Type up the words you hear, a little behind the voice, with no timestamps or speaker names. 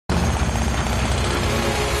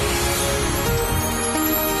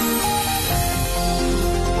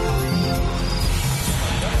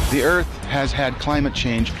The Earth has had climate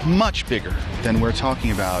change much bigger than we're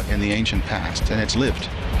talking about in the ancient past, and it's lived.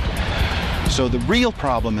 So the real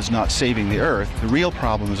problem is not saving the Earth. The real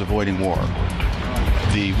problem is avoiding war.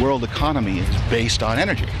 The world economy is based on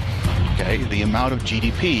energy. Okay? The amount of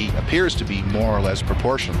GDP appears to be more or less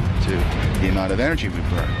proportional to the amount of energy we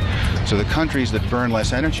burn. So the countries that burn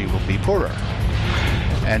less energy will be poorer.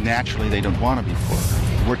 And naturally, they don't want to be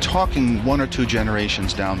poorer. We're talking 1 or 2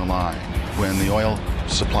 generations down the line when the oil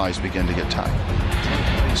supplies begin to get tight.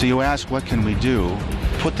 So you ask, what can we do?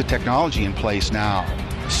 Put the technology in place now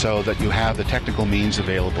so that you have the technical means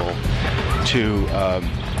available to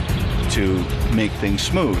make things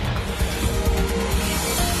smooth.